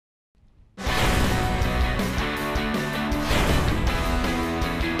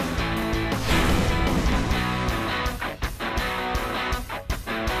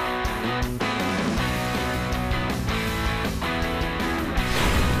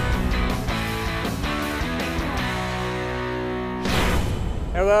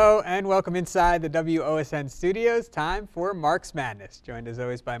Hello and welcome inside the WOSN studios. Time for Mark's Madness. Joined as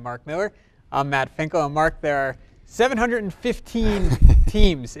always by Mark Miller. I'm Matt Finkel. And Mark, there are 715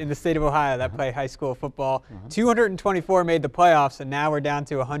 teams in the state of Ohio that play high school football. 224 made the playoffs, and now we're down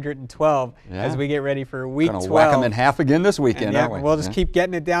to 112 as we get ready for week 12. Gonna whack them in half again this weekend, aren't we? We'll just keep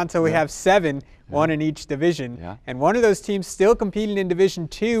getting it down until we have 7, one in each division. And one of those teams still competing in Division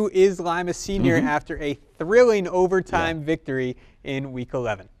 2 is Lima Senior after a thrilling overtime victory in week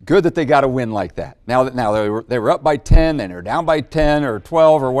 11. Good that they got a win like that. Now they were up by 10, then they're down by 10 or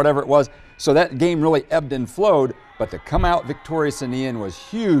 12 or whatever it was. So that game really ebbed and flowed, but to come out victorious in the end was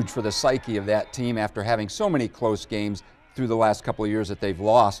huge for the psyche of that team after having so many close games through the last couple of years that they've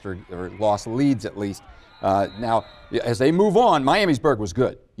lost or lost leads at least. Now, as they move on, Miamisburg was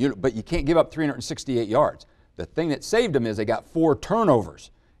good, but you can't give up 368 yards. The thing that saved them is they got 4 turnovers.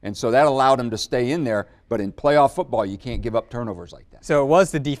 And so that allowed them to stay in there. But in playoff football, you can't give up turnovers like that. So it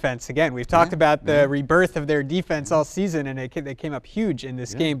was the defense again. We've talked about the rebirth of their defense all season, and they came up huge in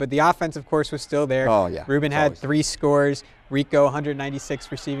this game. But the offense, of course, was still there. Ruben had 3 scores. Rico,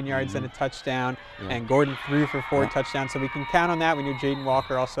 196 receiving yards and a touchdown. And Gordon threw for 4 touchdowns. So we can count on that. We knew Jaden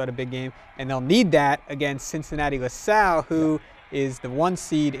Walker also had a big game. And they'll need that against Cincinnati LaSalle, who is the 1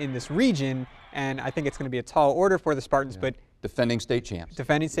 seed in this region. And I think it's going to be a tall order for the Spartans. But defending state champs.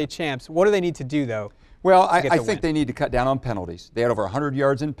 Defending state champs. What do they need to do, though? Well, I think they need to cut down on penalties. They had over 100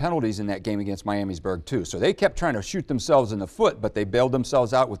 yards in penalties in that game against Miamisburg, too. So they kept trying to shoot themselves in the foot, but they bailed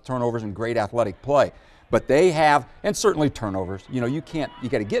themselves out with turnovers and great athletic play. But they have, and certainly turnovers. You got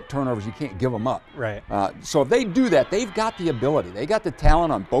to get turnovers. You can't give them up. Right. So if they do that, they've got the ability. They got the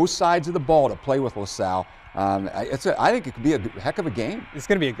talent on both sides of the ball to play with LaSalle. I think it could be a heck of a game. It's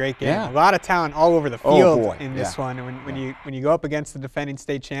going to be a great game. A lot of talent all over the field in this one. And when you go up against the defending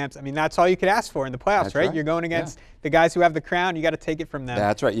state champs, I mean, that's all you could ask for in the playoffs, right? You're going against the guys who have the crown. You got to take it from them.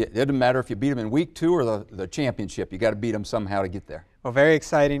 That's right. It doesn't matter if you beat them in week 2 or the championship. You got to beat them somehow to get there. Well, very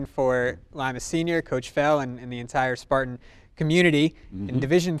exciting for Lima Senior, Coach Fell, and the entire Spartan community. In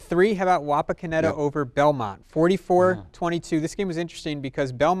Division 3, how about Wapakoneta over Belmont? 44-22. This game was interesting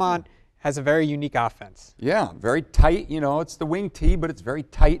because Belmont has a very unique offense. Yeah, very tight. It's the wing tee, but it's very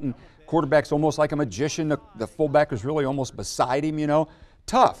tight, and quarterback's almost like a magician. The fullback is really almost beside him,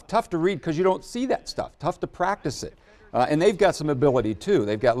 Tough to read because you don't see that stuff. Tough to practice it. And they've got some ability, too.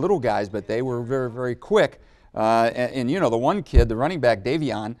 They've got little guys, but they were very, very quick. And the one kid, the running back,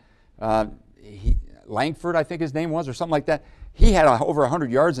 Davion, Langford, I think his name was, or something like that, he had over 100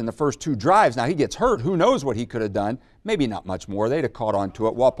 yards in the first 2 drives. Now, he gets hurt. Who knows what he could have done? Maybe not much more. They'd have caught on to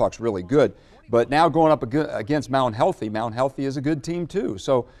it. Wapak's really good. But now going up against Mount Healthy is a good team, too.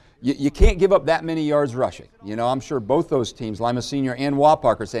 So you can't give up that many yards rushing. I'm sure both those teams, Lima Senior and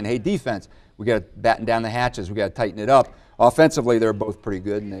Wapak, are saying, hey, defense, we got to batten down the hatches. We got to tighten it up. Offensively, they're both pretty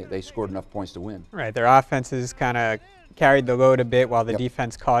good, and they scored enough points to win. Right. Their offenses kind of carried the load a bit while the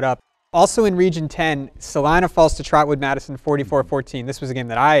defense caught up. Also in Region 10, Salina falls to Trotwood Madison 44-14. This was a game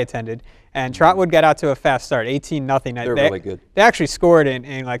that I attended, and Trotwood got out to a fast start, 18-0. They're really good. They actually scored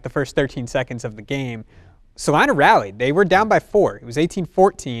in like the first 13 seconds of the game. Salina rallied. They were down by 4. It was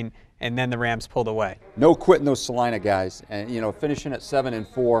 18-14, and then the Rams pulled away. No quitting those Salina guys, and finishing at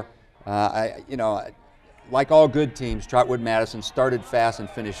 7-4. Like all good teams, Trotwood Madison started fast and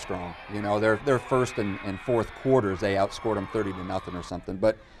finished strong. Their first and fourth quarters, they outscored them 30-0 or something.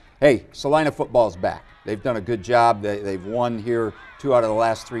 But hey, Salina football's back. They've done a good job. They've won here 2 out of the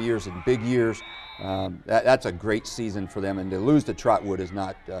last 3 years in big years. That's a great season for them, and to lose to Trotwood is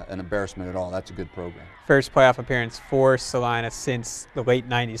not an embarrassment at all. That's a good program. First playoff appearance for Salina since the late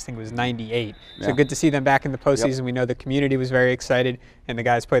 90s. I think it was 98. So good to see them back in the postseason. We know the community was very excited, and the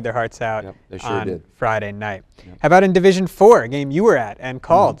guys played their hearts out on Friday night. How about in Division 4, a game you were at and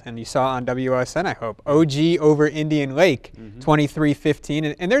called, and you saw on WOSN, I hope. OG over Indian Lake,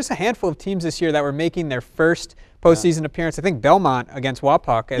 23-15. And there's a handful of teams this year that were making their first postseason appearance. I think Belmont against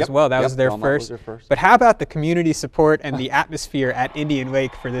Wapak as well. That was their first. But how about the community support and the atmosphere at Indian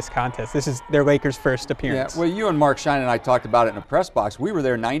Lake for this contest? This is their Lakers' first appearance. Yeah, well, you and Mark Shine and I talked about it in a press box. We were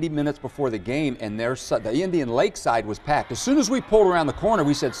there 90 minutes before the game, and the Indian Lake side was packed. As soon as we pulled around the corner,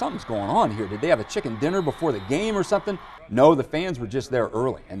 we said, something's going on here. Did they have a chicken dinner before the game or something? No, the fans were just there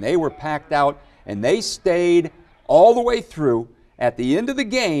early, and they were packed out, and they stayed all the way through. At the end of the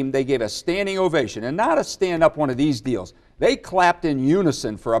game, they gave a standing ovation, and not a stand-up one of these deals. They clapped in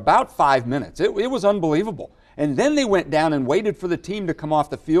unison for about 5 minutes. It was unbelievable. And then they went down and waited for the team to come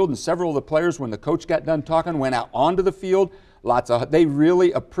off the field, and several of the players, when the coach got done talking, went out onto the field. They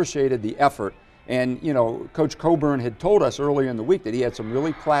really appreciated the effort. And, Coach Coburn had told us earlier in the week that he had some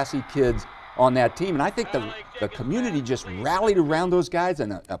really classy kids on that team. And I think the community just rallied around those guys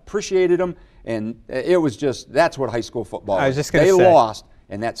and appreciated them. And it was just, that's what high school football is. I was just going to say. They lost.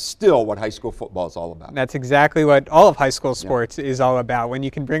 And that's still what high school football is all about. That's exactly what all of high school sports is all about. When you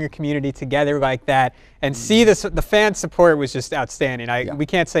can bring a community together like that and see the fan support was just outstanding. We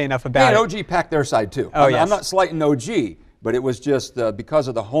can't say enough about it. And OG packed their side too. Oh, I'm not slighting OG, but it was just because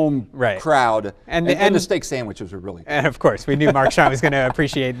of the home crowd and the steak sandwiches were really good. And of course, we knew Mark Sean was going to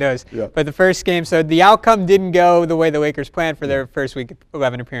appreciate those. But the first game, so the outcome didn't go the way the Lakers planned for their first Week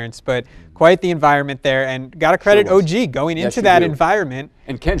 11 appearance, but quite the environment there. And got to credit OG going into that environment.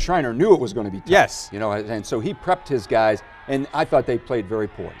 And Ken Schreiner knew it was going to be tough. Yes. You know, and so he prepped his guys, and I thought they played very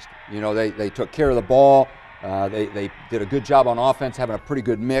poised. You know, they took care of the ball. They did a good job on offense, having a pretty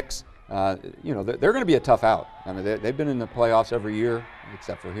good mix. You know, they're going to be a tough out. I mean, they've been in the playoffs every year,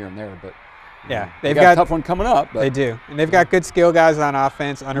 except for here and there. But they've got a tough one coming up. But, they do, and they've got good skill guys on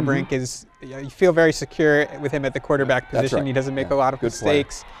offense. Unterbrink is, you feel very secure with him at the quarterback position. That's right. He doesn't make a lot of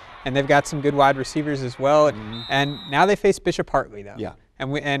mistakes, and they've got some good wide receivers as well. And now they face Bishop Hartley, though. Yeah.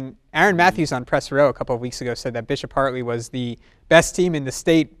 And Aaron Matthews on Press Row a couple of weeks ago said that Bishop Hartley was the best team in the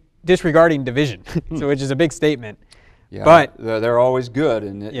state, disregarding division, so which is a big statement. Yeah, but they're always good,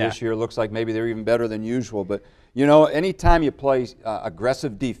 and this year looks like maybe they're even better than usual. But, you know, anytime you play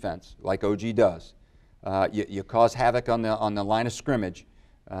aggressive defense like OG does, you cause havoc on the line of scrimmage.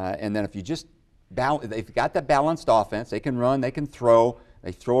 And then if you just they've got that balanced offense. They can run, they can throw.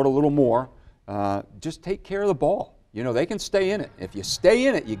 They throw it a little more. Just take care of the ball. You know, they can stay in it. If you stay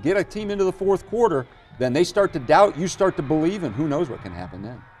in it, you get a team into the fourth quarter, then they start to doubt, you start to believe, and who knows what can happen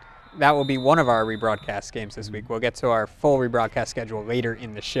then. That will be one of our rebroadcast games this week. We'll get to our full rebroadcast schedule later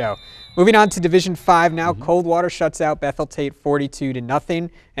in the show. Moving on to Division 5 now. Coldwater shuts out Bethel Tate 42-0.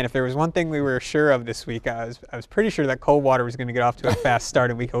 And if there was one thing we were sure of this week, I was pretty sure that Coldwater was going to get off to a fast start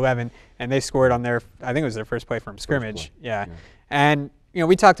in Week 11. And they scored on their, I think it was their first play from scrimmage. Yeah. And, you know,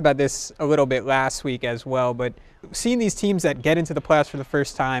 we talked about this a little bit last week as well, but seeing these teams that get into the playoffs for the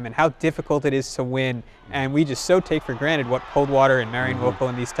first time and how difficult it is to win, and we just so take for granted what Coldwater and Marion Local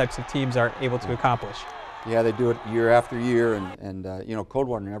and these types of teams are able to accomplish. Yeah, they do it year after year, and you know,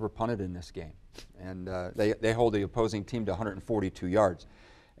 Coldwater never punted in this game. And they hold the opposing team to 142 yards.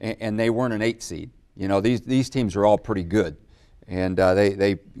 And they weren't an 8 seed. You know, these teams are all pretty good. And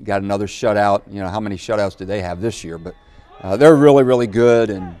they got another shutout. You know, how many shutouts do they have this year? But they're really, really good,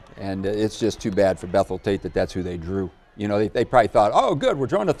 and it's just too bad for Bethel Tate that that's who they drew. You know, they probably thought, oh, good, we're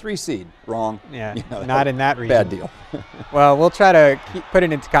drawing a 3 seed. Wrong. Yeah, you know, not in that region. Bad deal. Well, we'll try to put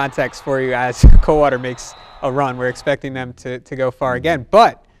it into context for you as Coldwater makes a run. We're expecting them to go far again,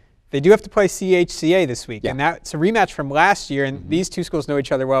 but they do have to play CHCA this week, and that's a rematch from last year, and these two schools know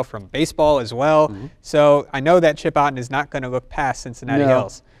each other well from baseball as well. So I know that Chip Otten is not going to look past Cincinnati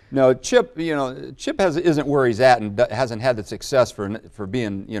Hills. No, Chip, you know, Chip isn't where he's at and hasn't had the success for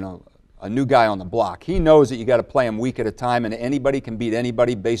being, you know, a new guy on the block. He knows that you got to play him week at a time, and anybody can beat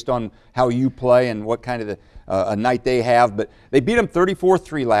anybody based on how you play and what kind of a night they have. But they beat him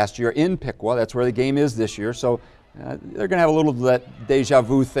 34-3 last year in Piqua. That's where the game is this year. So they're going to have a little of that deja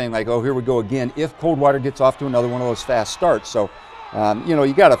vu thing, like, oh, here we go again, if Coldwater gets off to another one of those fast starts. So, you know,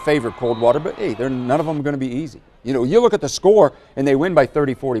 you got to favor Coldwater, but hey, none of them are going to be easy. You know, you look at the score, and they win by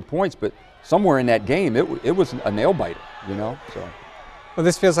 30, 40 points, but somewhere in that game, it was a nail-biter, you know. So. Well,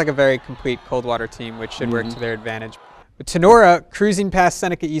 this feels like a very complete Coldwater team, which should work to their advantage. But Tenora cruising past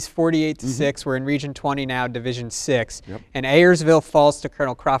Seneca East 48-6. We're in Region 20 now, Division 6. And Ayersville falls to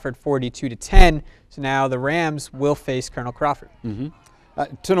Colonel Crawford 42-10. So now the Rams will face Colonel Crawford.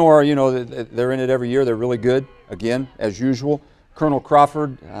 Tenora, you know, they're in it every year. They're really good, again, as usual. Colonel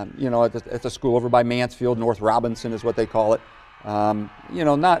Crawford, you know, it's a school over by Mansfield. North Robinson is what they call it. You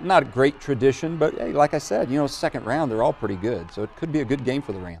know, not a great tradition, but hey, like I said, you know, second round, they're all pretty good. So it could be a good game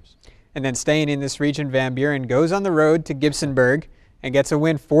for the Rams. And then staying in this region, Van Buren goes on the road to Gibsonburg and gets a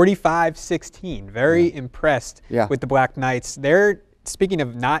win 45-16. Very impressed with the Black Knights. They're, speaking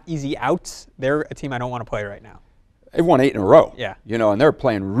of not easy outs, they're a team I don't want to play right now. They've won 8 in a row. Yeah. You know, and they're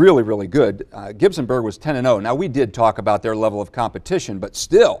playing really, really good. Gibsonburg was 10-0. Now, we did talk about their level of competition, but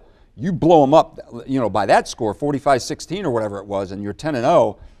still, you blow them up, you know, by that score, 45-16 or whatever it was, and you're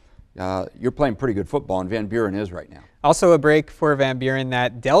 10-0, you're playing pretty good football, and Van Buren is right now. Also a break for Van Buren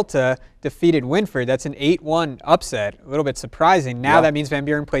that Delta defeated Winford. That's an 8-1 upset. A little bit surprising. Now that means Van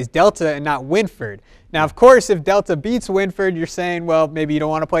Buren plays Delta and not Winford. Now, of course, if Delta beats Winford, you're saying, well, maybe you don't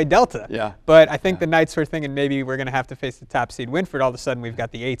want to play Delta. Yeah. But I think the Knights were thinking maybe we're going to have to face the top seed Winford. All of a sudden, we've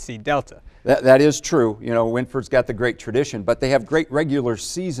got the 8 seed Delta. That is true. You know, Winford's got the great tradition, but they have great regular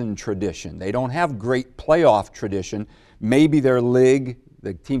season tradition. They don't have great playoff tradition. Maybe their league,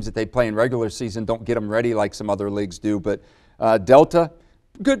 the teams that they play in regular season don't get them ready like some other leagues do. But Delta,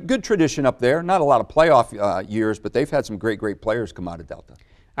 good tradition up there. Not a lot of playoff years, but they've had some great players come out of Delta.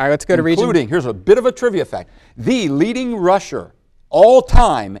 All right, let's go to region. Including, here's a bit of a trivia fact, the leading rusher all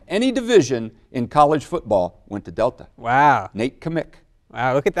time, any division in college football, went to Delta. Wow. Nate Kamick.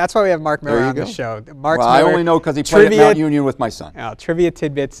 Wow, look at that's why we have Mark Miller on the show. Well, I only know because he played at Mount Union with my son. Oh, trivia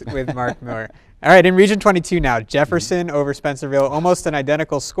tidbits with Mark Miller. All right, in Region 22 now, Jefferson over Spencerville, almost an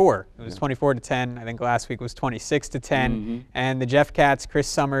identical score. It was 24-10. I think last week was 26-10. And the Jeff Cats, Chris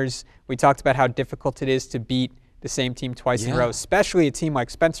Summers, we talked about how difficult it is to beat the same team twice in a row, especially a team like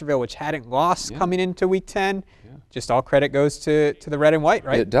Spencerville, which hadn't lost coming into Week 10. Just all credit goes to the red and white,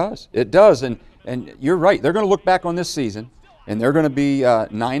 right? It does. It does. And you're right. They're going to look back on this season, and they're going to be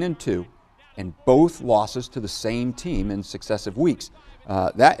 9-2, and both losses to the same team in successive weeks.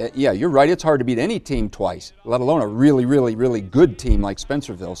 You're right. It's hard to beat any team twice, let alone a really good team like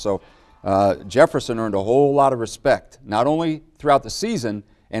Spencerville. So Jefferson earned a whole lot of respect, not only throughout the season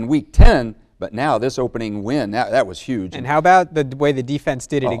and Week 10, but now this opening win, that was huge. And how about the way the defense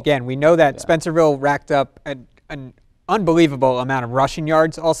did it again? We know that Spencerville racked up an unbelievable amount of rushing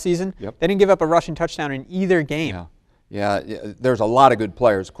yards all season. They didn't give up a rushing touchdown in either game. Yeah, there's a lot of good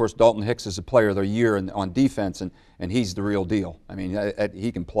players. Of course, Dalton Hicks is a player of the year on defense, and he's the real deal. I mean,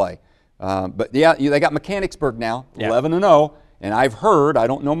 he can play. But yeah, they got Mechanicsburg now, 11-0, and I've heard, I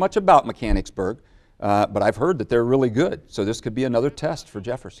don't know much about Mechanicsburg, but I've heard that they're really good. So this could be another test for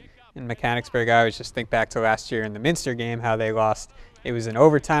Jefferson. In Mechanicsburg, I always just think back to last year in the Minster game, how they lost. It was an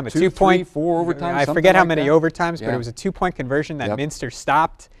overtime, a 2-point. 4 overtimes. I forget how many overtimes, but it was a 2-point conversion that Minster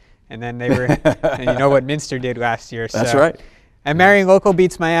stopped, and then they were. And you know what Minster did last year. That's right. And Marion Local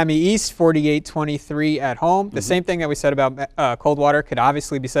beats Miami East 48-23 at home. The same thing that we said about Coldwater could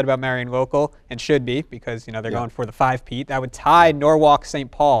obviously be said about Marion Local, and should be, because they're going for the 5-peat. That would tie Norwalk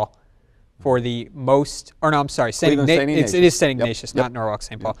St. Paul for the most, or no, I'm sorry, St. Ignatius. It is St. Ignatius, not Norwalk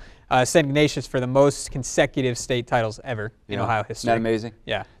St. Paul. St. Ignatius for the most consecutive state titles ever in Ohio history. Isn't that amazing?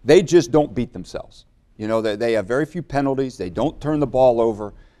 Yeah. They just don't beat themselves. They have very few penalties. They don't turn the ball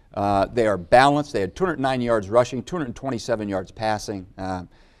over. They are balanced. They had 209 yards rushing, 227 yards passing.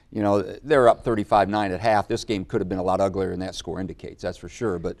 They're up 35-9 at half. This game could have been a lot uglier than that score indicates, that's for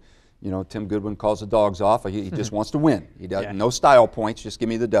sure. But Tim Goodwin calls the dogs off. He just wants to win. He does no style points. Just give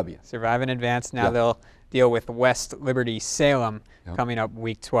me the W. Survive in advance. Now they'll deal with West Liberty Salem coming up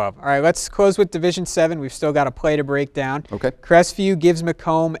Week 12. All right, let's close with Division 7. We've still got a play to break down. Okay. Crestview gives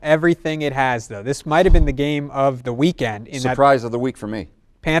Macomb everything it has, though. This might have been the game of the weekend. Surprise of the week for me.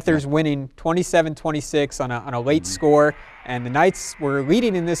 Panthers winning 27-26 on a late score, and the Knights were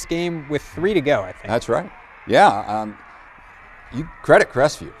leading in this game with 3 to go, I think. That's right. Yeah. You credit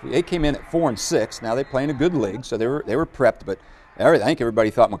Crestview. They came in at 4-6. Now they play in a good league, so they were prepped. But I think everybody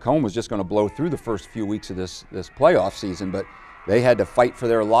thought Macomb was just going to blow through the first few weeks of this playoff season, but they had to fight for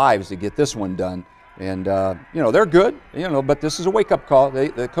their lives to get this one done. And they're good. But this is a wake-up call.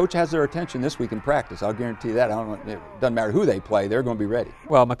 The coach has their attention this week in practice. I'll guarantee that. It doesn't matter who they play. They're going to be ready.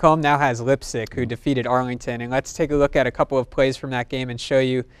 Well, Macomb now has Lipsick, who defeated Arlington, and let's take a look at a couple of plays from that game and show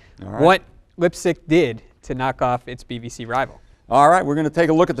you what Lipsick did to knock off its BVC rival. All right, we're going to take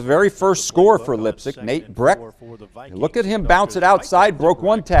a look at the very first score for Lipsick. Nate Breck, look at him bounce it outside, broke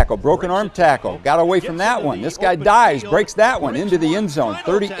one tackle, broken arm tackle, got away from that one. This guy dives, breaks that one into the end zone,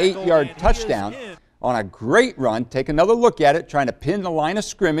 38-yard touchdown on a great run. Take another look at it, trying to pin the line of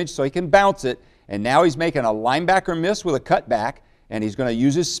scrimmage so he can bounce it, and now he's making a linebacker miss with a cutback, and he's going to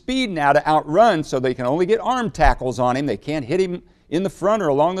use his speed now to outrun so they can only get arm tackles on him. They can't hit him in the front or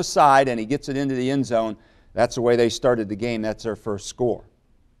along the side, and he gets it into the end zone. That's the way they started the game. That's their first score.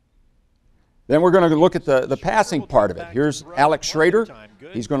 Then we're going to look at the passing part of it. Here's Alex Schrader.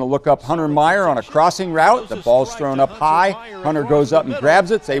 He's going to look up Hunter Meyer on a crossing route. The ball's thrown up high. Hunter goes up and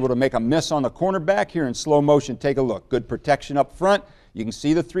grabs it. It's able to make a miss on the cornerback. Here in slow motion, take a look. Good protection up front. You can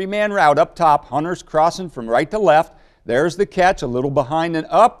see the 3-man route up top. Hunter's crossing from right to left. There's the catch, a little behind and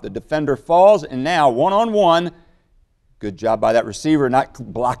up. The defender falls, and now one-on-one. Good job by that receiver not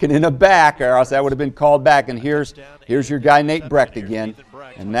blocking in the back, or else that would have been called back. And here's your guy, Nate Brecht, again.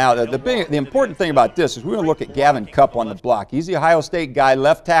 And now the important thing about this is we're going to look at Gavin Cupp on the block. He's the Ohio State guy,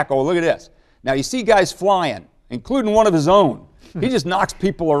 left tackle. Look at this. Now you see guys flying, including one of his own. He just knocks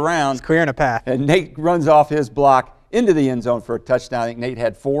people around. He's clearing a path. And Nate runs off his block into the end zone for a touchdown. I think Nate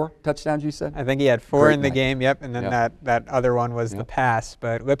had 4 touchdowns, you said? I think he had 4 in the game, yep, and then that other one was the pass.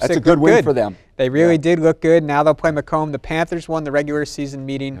 But Lipsick That's a good win for them. They really did look good. Now they'll play Macomb. The Panthers won the regular season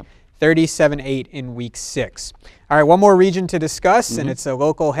meeting 37-8 in Week 6. All right, one more region to discuss, and it's a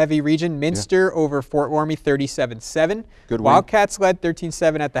local heavy region. Minster over Fort Loramie, 37-7. Good win. Wildcats led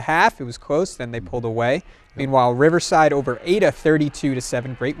 13-7 at the half. It was close, then they pulled away. Meanwhile, Riverside over Ada,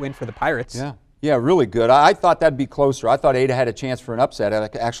 32-7. Great win for the Pirates. Yeah, really good. I thought that'd be closer. I thought Ada had a chance for an upset.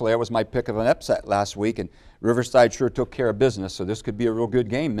 Actually, that was my pick of an upset last week, and Riverside sure took care of business, so this could be a real good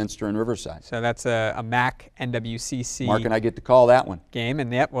game, Minster and Riverside. So that's a MAC NWCC Mark and I get to call that one. Game,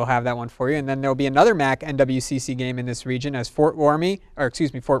 and we'll have that one for you. And then there'll be another MAC NWCC game in this region as Fort Recovery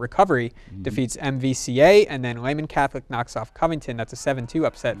defeats MVCA, and then Lehman Catholic knocks off Covington. That's a 7-2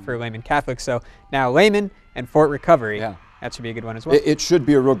 upset for Lehman Catholic. So now Lehman and Fort Recovery. That should be a good one as well. It should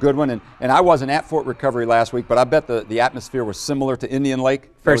be a real good one. And I wasn't at Fort Recovery last week, but I bet the atmosphere was similar to Indian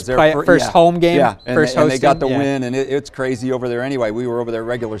Lake. First home game. Yeah, and they got the win, and it's crazy over there anyway. We were over there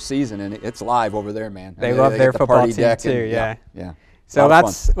regular season, and it's live over there, man. They love their football team too, yeah. So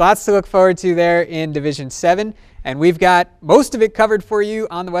lots to look forward to there in Division 7. And we've got most of it covered for you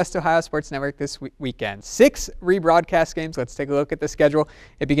on the West Ohio Sports Network this weekend. 6 rebroadcast games. Let's take a look at the schedule.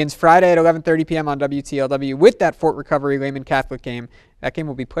 It begins Friday at 11:30 p.m. on WTLW with that Fort Recovery Lehman Catholic game. That game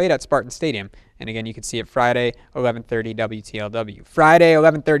will be played at Spartan Stadium. And again, you can see it Friday, 11:30 WTLW. Friday,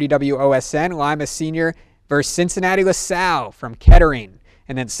 11:30 WOSN, Lima Senior versus Cincinnati LaSalle from Kettering.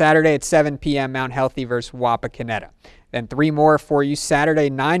 And then Saturday at 7 p.m., Mount Healthy versus Wapakoneta. Then 3 more for you. Saturday,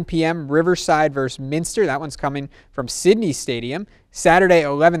 9 p.m., Riverside versus Minster. That one's coming from Sydney Stadium. Saturday,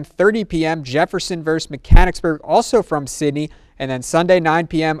 11:30 p.m., Jefferson versus Mechanicsburg, also from Sydney. And then Sunday, 9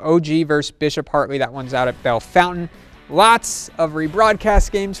 p.m., OG versus Bishop Hartley. That one's out at Bell Fountain. Lots of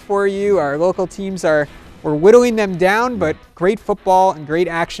rebroadcast games for you. Our local teams we're whittling them down, but great football and great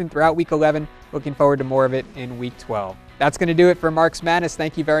action throughout Week 11. Looking forward to more of it in Week 12. That's going to do it for Mark's Madness.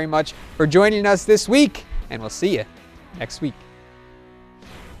 Thank you very much for joining us this week, and we'll see you next week.